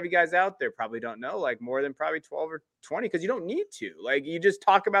biggest Devy guys out there probably don't know like more than probably 12 or 20 because you don't need to. Like you just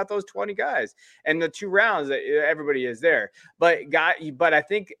talk about those 20 guys and the 2 rounds that everybody is there. But I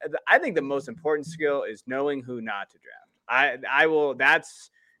think the most important skill is knowing who not to draft. That's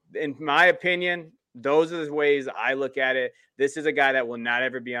in my opinion. Those are the ways I look at it. This is a guy that will not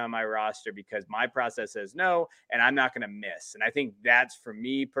ever be on my roster because my process says no, and I'm not going to miss. And I think that's, for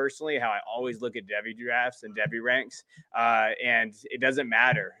me personally, how I always look at Devy drafts and Devy ranks. And it doesn't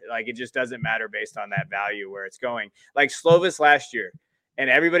matter. Like, it just doesn't matter based on that value where it's going. Like Slovis last year, and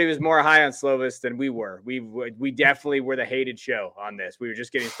everybody was more high on Slovis than we were. We definitely were the hated show on this. We were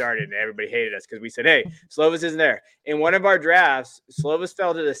just getting started, and everybody hated us because we said, hey, Slovis isn't there. In one of our drafts, Slovis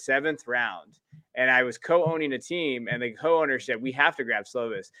fell to the 7th round. And I was co-owning a team, and the co-owner said, we have to grab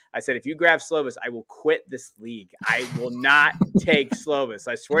Slovis. I said, if you grab Slovis, I will quit this league. I will not take Slovis.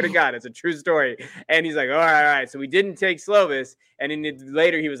 I swear to God, it's a true story. And he's like, all right. So we didn't take Slovis. And then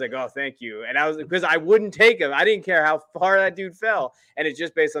later he was like, oh, thank you. And I was, because I wouldn't take him. I didn't care how far that dude fell. And it's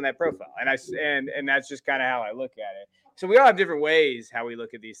just based on that profile. And that's just kind of how I look at it. So we all have different ways how we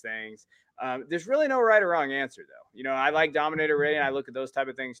look at these things. There's really no right or wrong answer, though. You know, I like Dominator rating. I look at those type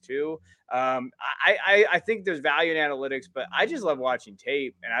of things too. I think there's value in analytics, but I just love watching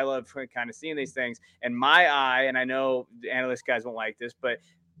tape, and I love kind of seeing these things. And my eye, and I know the analyst guys won't like this, but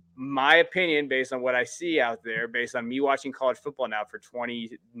my opinion, based on what I see out there, based on me watching college football now for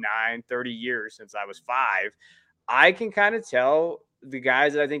 29, 30 years since I was 5, I can kind of tell the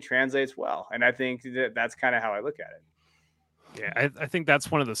guys that I think translates well. And I think that's kind of how I look at it. Yeah, I think that's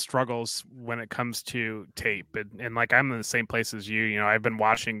one of the struggles when it comes to tape. And like, I'm in the same place as you. You know, I've been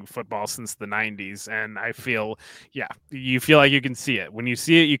watching football since the 90s, and I feel, you feel like you can see it. When you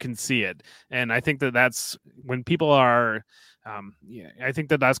see it, you can see it. And I think that's when people are, I think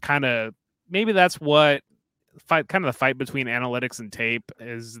that's kind of, maybe that's what the fight between analytics and tape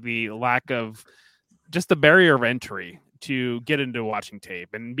is, the lack of just the barrier of entry to get into watching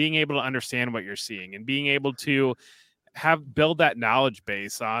tape and being able to understand what you're seeing and being able to build that knowledge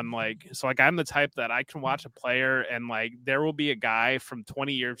base on, like, so like I'm the type that I can watch a player and like there will be a guy from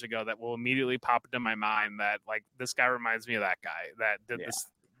 20 years ago that will immediately pop into my mind that like, this guy reminds me of that guy that did this,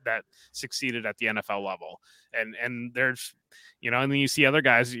 that succeeded at the NFL level. And there's, you know, and then you see other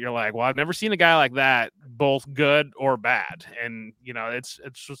guys that you're like, well, I've never seen a guy like that, both good or bad. And, you know, it's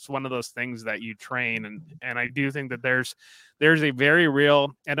just one of those things that you train. And I do think that there's a very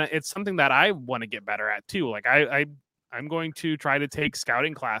real, and it's something that I want to get better at too. Like I'm going to try to take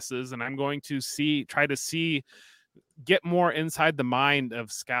scouting classes, and I'm going to get more inside the mind of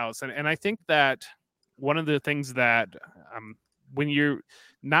scouts. And I think that one of the things that when you're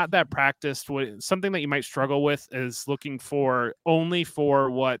not that practiced, something that you might struggle with is looking only for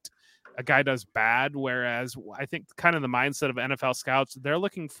what a guy does bad. Whereas I think kind of the mindset of NFL scouts, they're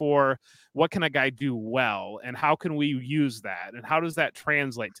looking for what can a guy do well, and how can we use that, and how does that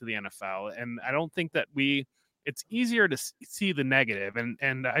translate to the NFL? And I don't think that it's easier to see the negative.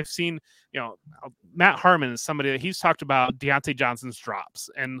 And I've seen, you know, Matt Harmon is somebody that he's talked about Deontay Johnson's drops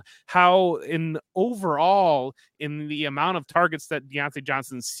and how overall in the amount of targets that Deontay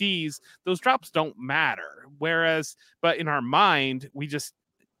Johnson sees, those drops don't matter. But in our mind, we just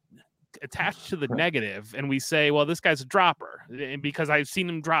attach to the negative and we say, well, this guy's a dropper because I've seen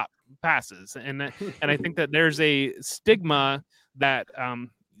him drop passes. And I think that there's a stigma that,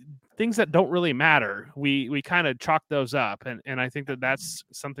 things that don't really matter, we kind of chalk those up, and I think that that's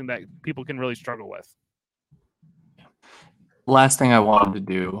something that people can really struggle with. Last thing I wanted to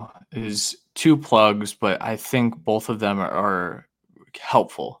do is 2 plugs, but I think both of them are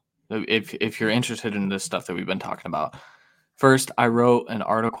helpful if you're interested in this stuff that we've been talking about. First, I wrote an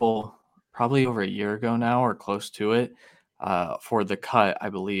article probably over a year ago now, or close to it, for The Cut, I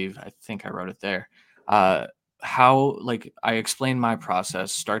believe. I think I wrote it there. How, like, I explained my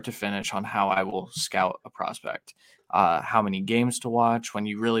process start to finish on how I will scout a prospect, how many games to watch when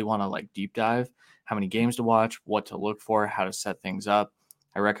you really want to like deep dive, how many games to watch, what to look for, how to set things up.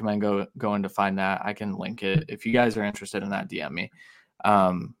 I recommend going to find that. I can link it. If you guys are interested in that, DM me,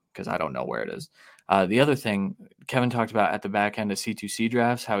 because I don't know where it is. The other thing Kevin talked about at the back end of C2C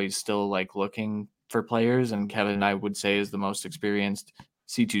drafts, how he's still like looking for players, and Kevin, I would say, is the most experienced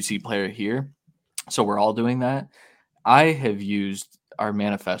C2C player here. So we're all doing that. I have used our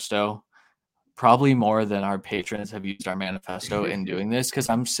manifesto probably more than our patrons have used our manifesto in doing this, because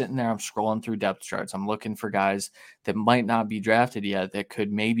I'm sitting there, I'm scrolling through depth charts. I'm looking for guys that might not be drafted yet that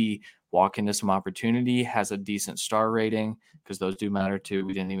could maybe walk into some opportunity, has a decent star rating, because those do matter too.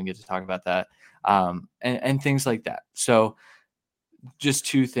 We didn't even get to talk about that, and things like that. So just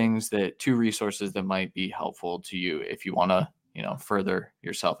 2 resources that might be helpful to you if you want to, further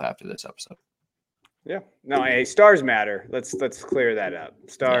yourself after this episode. Yeah. No, hey, stars matter. Let's clear that up.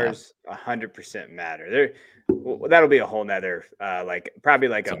 Stars 100% matter. That'll be a whole nother probably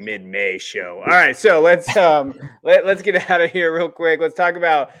like a mid-May show. All right, so let's let's get out of here real quick. Let's talk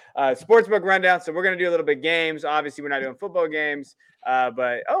about sportsbook rundown. So we're gonna do a little bit of games. Obviously, we're not doing football games.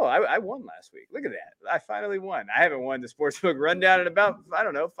 But I won last week. Look at that. I finally won. I haven't won the sportsbook rundown in about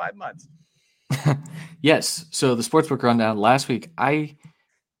 5 months. Yes. So the sportsbook rundown last week, I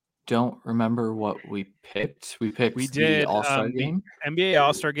don't remember what we picked. We did the All-Star game, NBA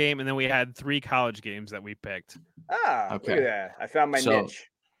All-Star game, and then we had 3 college games that we picked. Okay. Look at that. I found my niche.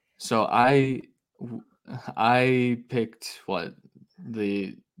 So I picked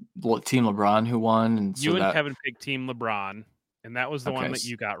the Team LeBron who won, and you and Kevin picked Team LeBron, and that was the one that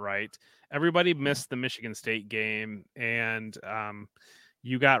you got right. Everybody missed the Michigan State game, and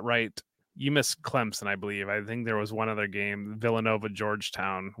you got right. You missed Clemson, I believe. I think there was one other game. Villanova,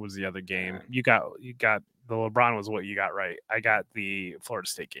 Georgetown was the other game. You got the LeBron was what you got right. I got the Florida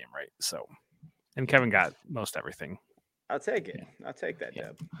State game right. So, and Kevin got most everything. I'll take it. I'll take that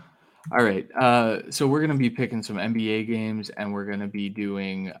dub. All right. So we're going to be picking some NBA games, and we're going to be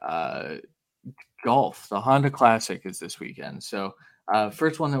doing golf. The Honda Classic is this weekend. So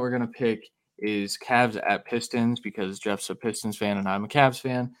first one that we're going to pick is Cavs at Pistons, because Jeff's a Pistons fan and I'm a Cavs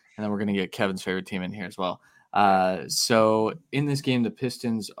fan. And then we're going to get Kevin's favorite team in here as well. So in this game, the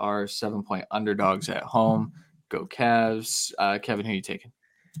Pistons are 7-point underdogs at home. Go Cavs. Kevin, who are you taking?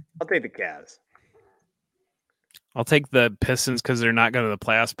 I'll take the Cavs. I'll take the Pistons because they're not going to the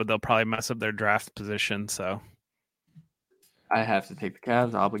playoffs, but they'll probably mess up their draft position. So I have to take the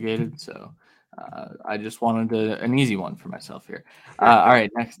Cavs, obligated. So I just wanted an easy one for myself here. All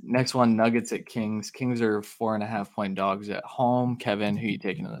right, next one, Nuggets at Kings. Kings are 4.5-point dogs at home. Kevin, who are you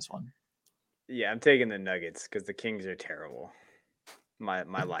taking in this one? Yeah, I'm taking the Nuggets because the Kings are terrible. My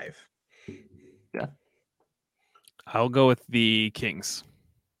life. Yeah. I'll go with the Kings.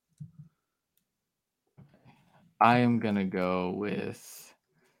 I am going to go with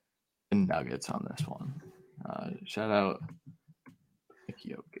the Nuggets on this one. Shout out Nick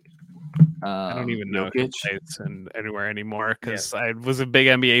Jokic. I don't even know if he plays anywhere anymore because I was a big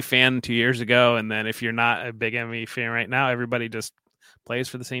NBA fan 2 years ago. And then if you're not a big NBA fan right now, everybody just plays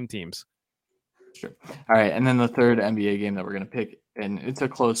for the same teams. Sure. All right. And then the third NBA game that we're going to pick, and it's a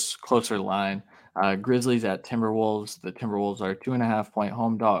closer line. Grizzlies at Timberwolves. The Timberwolves are 2.5-point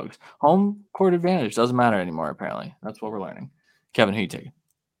home dogs. Home court advantage doesn't matter anymore, apparently. That's what we're learning. Kevin, who you taking?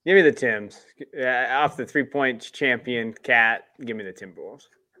 Give me the Tims. Off the 3-point champion Cat, give me the Timberwolves.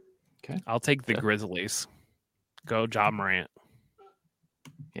 Okay. I'll take the Grizzlies. Go Ja Morant.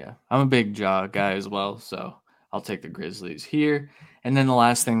 Yeah, I'm a big Ja guy as well, so I'll take the Grizzlies here. And then the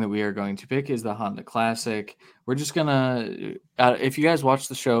last thing that we are going to pick is the Honda Classic. We're just going to if you guys watched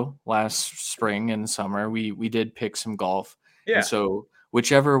the show last spring and summer, we did pick some golf. Yeah. And so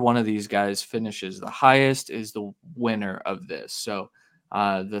whichever one of these guys finishes the highest is the winner of this. So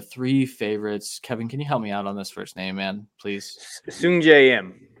the 3 favorites, Kevin, can you help me out on this first name, man, please? Sung Jae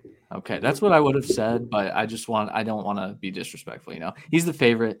Im. Okay, that's what I would have said, but I don't want to be disrespectful. He's the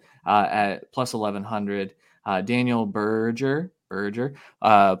favorite at plus 1,100. Daniel Berger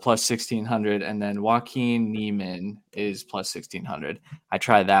plus 1,600, and then Joaquin Neiman is plus 1,600. I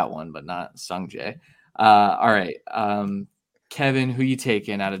tried that one, but not Sung Jae. All right, Kevin, who you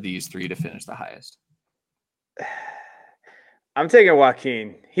taking out of these 3 to finish the highest? I'm taking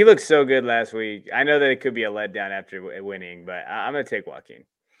Joaquin. He looked so good last week. I know that it could be a letdown after winning, but I'm going to take Joaquin.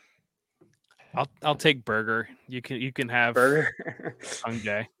 I'll take Berger. You can have Berger. Sung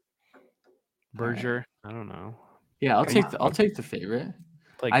Jae. Berger. I don't know. Yeah, I'll take the favorite.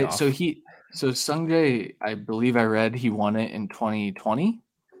 So Sung Jae, I believe I read he won it in 2020.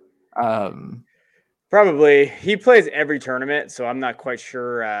 Probably. He plays every tournament, so I'm not quite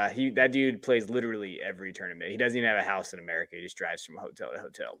sure. That dude plays literally every tournament. He doesn't even have a house in America. He just drives from hotel to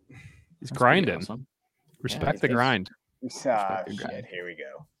hotel. He's grinding. Awesome. Respect the grind. Shit, here we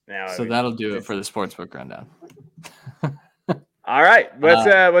go. So that'll do it for the sportsbook rundown. All right,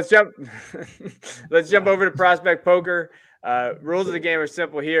 let's jump. Let's jump over to prospect poker. Rules of the game are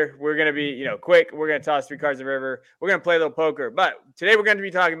simple here. We're gonna be, quick. We're gonna toss 3 cards in the river. We're gonna play a little poker. But today we're gonna be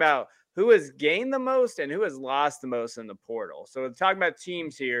talking about who has gained the most and who has lost the most in the portal. So we're talking about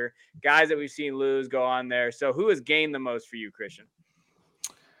teams here, guys that we've seen lose, go on there. So who has gained the most for you, Christian?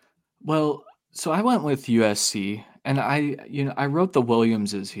 Well, so I went with USC, and I wrote the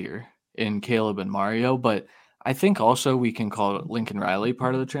Williamses here in Caleb and Mario, but I think also we can call Lincoln Riley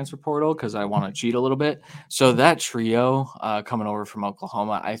part of the transfer portal because I want to cheat a little bit. So that trio coming over from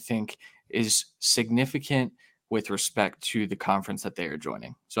Oklahoma, I think, is significant with respect to the conference that they are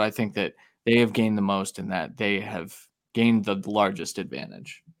joining. So I think that they have gained the most in that they have gained the largest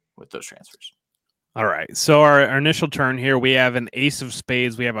advantage with those transfers. All right. So our initial turn here, we have an ace of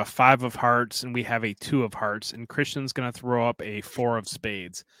spades, we have a 5 of hearts, and we have a 2 of hearts. And Christian's going to throw up a 4 of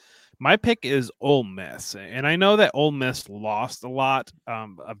spades. My pick is Ole Miss, and I know that Ole Miss lost a lot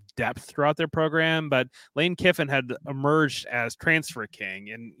of depth throughout their program, but Lane Kiffin had emerged as transfer king,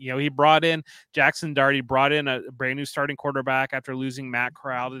 and he brought in Jackson Dart. He brought in a brand new starting quarterback after losing Matt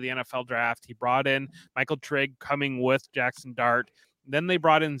Corral to the NFL draft. He brought in Michael Trigg coming with Jackson Dart. Then they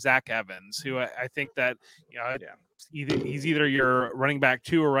brought in Zach Evans, who I think that he's either your running back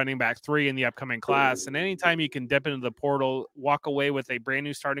 2 or running back 3 in the upcoming class. And anytime you can dip into the portal, walk away with a brand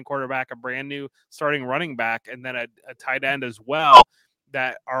new starting quarterback, a brand new starting running back, and then a tight end as well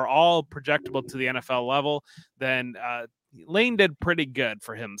that are all projectable to the NFL level, then Lane did pretty good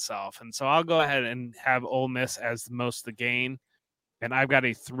for himself. And so I'll go ahead and have Ole Miss as the most the gain. And I've got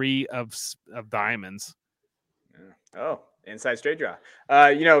a 3 of diamonds. Oh, inside straight draw.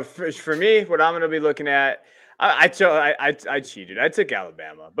 For me, what I'm going to be looking at, I cheated. I took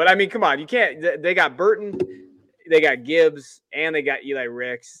Alabama, but I mean, come on, you can't. They got Burton, they got Gibbs, and they got Eli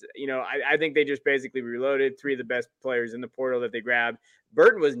Ricks. I think they just basically reloaded 3 of the best players in the portal that they grabbed.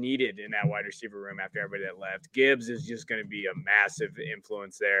 Burton was needed in that wide receiver room after everybody that left. Gibbs is just going to be a massive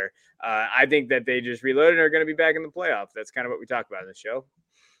influence there. I think that they just reloaded and are going to be back in the playoffs. That's kind of what we talk about in the show.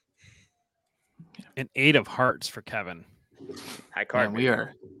 An 8 of hearts for Kevin. High card.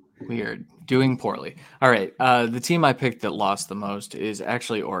 Man, we are doing poorly. All right. The team I picked that lost the most is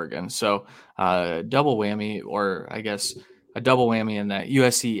actually Oregon. So double whammy, or I guess a double whammy in that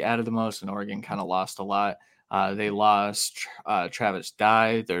USC added the most and Oregon kind of lost a lot. They lost Travis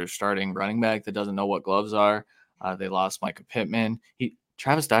Dye, their starting running back that doesn't know what gloves are. They lost Micah Pittman.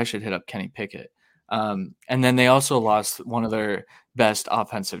 Travis Dye should hit up Kenny Pickett. And then they also lost one of their best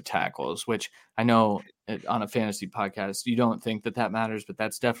offensive tackles, which I know on a fantasy podcast, you don't think that matters, but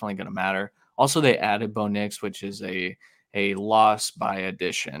that's definitely going to matter. Also, they added Bo Nix, which is a loss by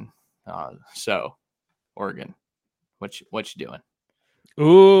addition. So, Oregon, what you doing?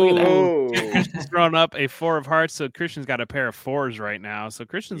 Ooh, Christian's throwing up a 4 of hearts, so Christian's got a pair of 4s right now. So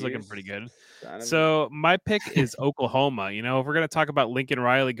Christian's looking pretty good. So my pick is Oklahoma. If we're going to talk about Lincoln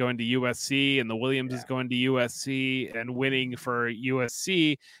Riley going to USC and the Williams is going to USC and winning for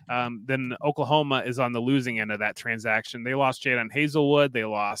USC, then Oklahoma is on the losing end of that transaction. They lost Jadon Hazelwood. They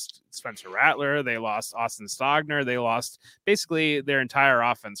lost Spencer Rattler. They lost Austin Stogner. They lost basically their entire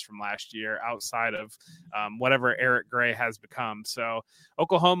offense from last year outside of whatever Eric Gray has become. So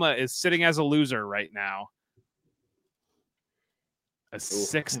Oklahoma is sitting as a loser right now. A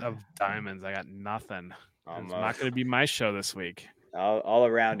 6 of diamonds. I got nothing. It's not going to be my show this week. All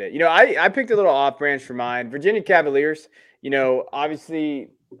around it. I picked a little off branch for mine. Virginia Cavaliers. Obviously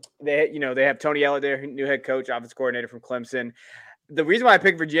they have Tony Ellett there, new head coach, offensive coordinator from Clemson. The reason why I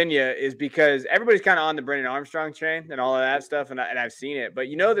picked Virginia is because everybody's kind of on the Brennan Armstrong train and all of that stuff, and I've seen it. But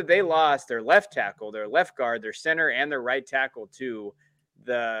that they lost their left tackle, their left guard, their center, and their right tackle to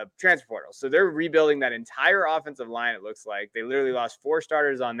the transfer portal. So they're rebuilding that entire offensive line, it looks like. They literally lost 4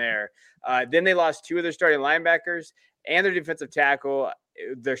 starters on there. Then they lost 2 of their starting linebackers and their defensive tackle,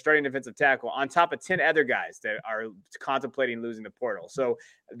 their starting defensive tackle, on top of 10 other guys that are contemplating losing the portal. So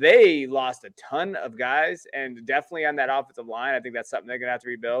they lost a ton of guys, and definitely on that offensive line, I think that's something they're going to have to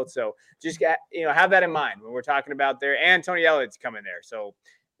rebuild. So just have that in mind when we're talking about there. And Tony Ellitt's coming there. So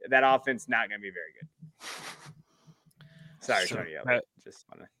that offense not going to be very good. Sorry, Tony Elliott.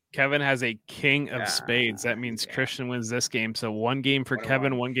 Kevin has a king of spades. That means Christian wins this game. So 1 game for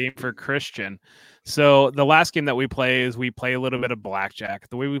Kevin, 1 game for Christian. So the last game that we play is we play a little bit of blackjack.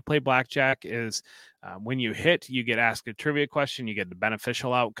 The way we play blackjack is when you hit, you get asked a trivia question. You get the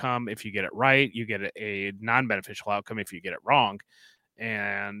beneficial outcome. If you get it right, you get a non-beneficial outcome if you get it wrong.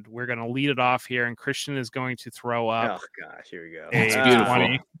 And we're going to lead it off here. And Christian is going to throw up. Oh, gosh, here we go. It's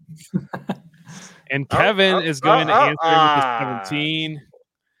 20. And Kevin is going to answer with a 17.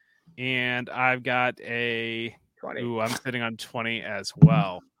 And I've got a 20. Ooh, I'm sitting on 20 as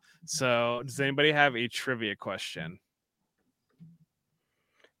well. So does anybody have a trivia question?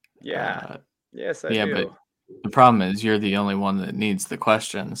 Yeah. Yes, I do. But the problem is you're the only one that needs the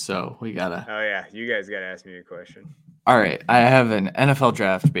question. So we got to. Oh, yeah. You guys got to ask me a question. All right. I have an NFL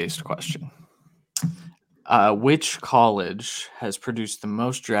draft-based question. Which college has produced the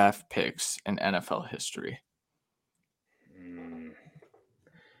most draft picks in NFL history?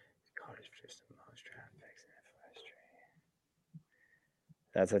 College produced the most draft picks in NFL history.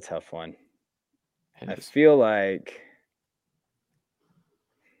 That's a tough one. I feel like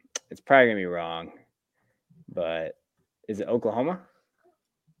it's probably going to be wrong, but is it Oklahoma?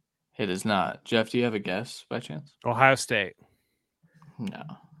 It is not. Jeff, do you have a guess by chance? Ohio State. No.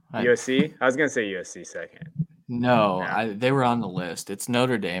 USC? I was going to say USC second. No, No. they were on the list. It's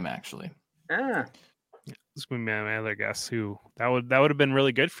Notre Dame, actually. Ah, This would be my other guess. Who that would have been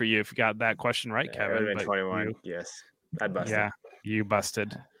really good for you if you got that question right, yeah, it would Kevin. have been but 21. Yes. I busted. Yeah, you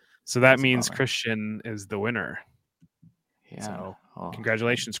busted. Yeah. So that That's a means bummer. Christian is the winner. Yeah. So Oh,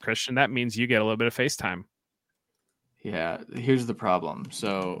 congratulations, Christian. That means you get a little bit of FaceTime. yeah. Here's the problem.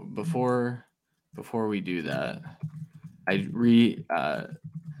 So before we do that, I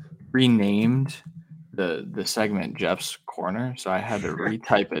renamed the segment Jeff's Corner, so I had to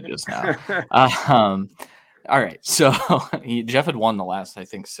retype it just now. All right, so Jeff had won the last, I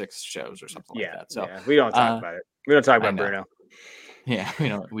think, 6 shows or something like that. So we don't talk about it. We don't talk about know. Bruno. Yeah,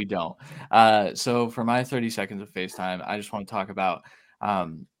 we don't. So for my 30 seconds of FaceTime, I just want to talk about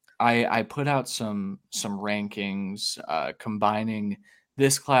I put out some rankings combining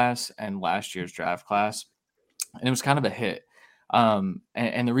this class and last year's draft class, and it was kind of a hit.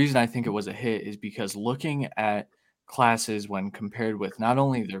 And the reason I think it was a hit is because looking at classes when compared with not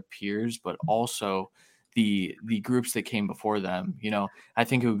only their peers but also the groups that came before them, I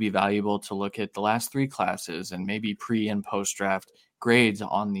think it would be valuable to look at the last 3 classes and maybe pre and post draft grades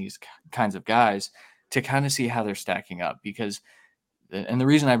on these kinds of guys to kind of see how they're stacking up. And the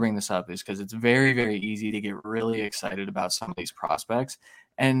reason I bring this up is because it's very, very easy to get really excited about some of these prospects.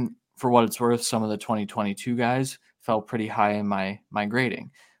 And for what it's worth, some of the 2022 guys fell pretty high in my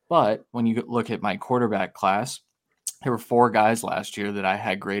grading. But when you look at my quarterback class, there were 4 guys last year that I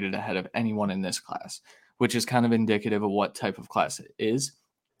had graded ahead of anyone in this class, which is kind of indicative of what type of class it is.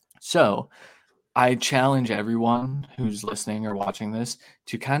 So I challenge everyone who's listening or watching this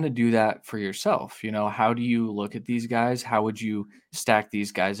to kind of do that for yourself. How do you look at these guys? How would you stack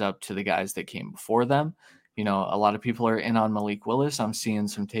these guys up to the guys that came before them? A lot of people are in on Malik Willis. I'm seeing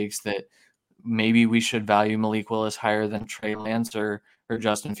some takes that maybe we should value Malik Willis higher than Trey Lance or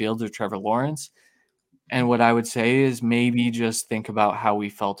Justin Fields or Trevor Lawrence. And what I would say is maybe just think about how we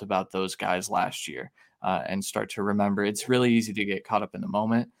felt about those guys last year and start to remember. It's really easy to get caught up in the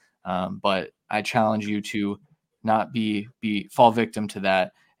moment, but I challenge you to not fall victim to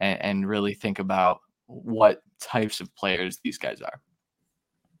that and really think about what types of players these guys are.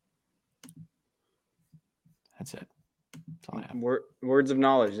 That's it. That's all I have. Words of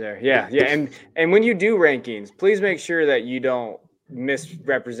knowledge there. Yeah. And when you do rankings, please make sure that you don't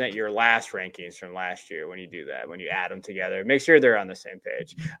misrepresent your last rankings from last year when you do that. When you add them together, make sure they're on the same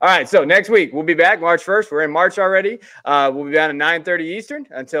page. All right, so next week we'll be back March 1st. We're in March already. We'll be down at 9:30 Eastern.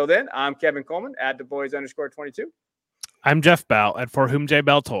 Until then, I'm Kevin Coleman at DuBois_22. I'm Jeff Bell at For Whom J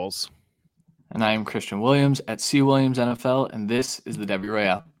Bell Tolls. And I am Christian Williams at C Williams NFL, and this is the Debbie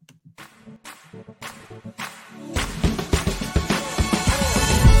Royale.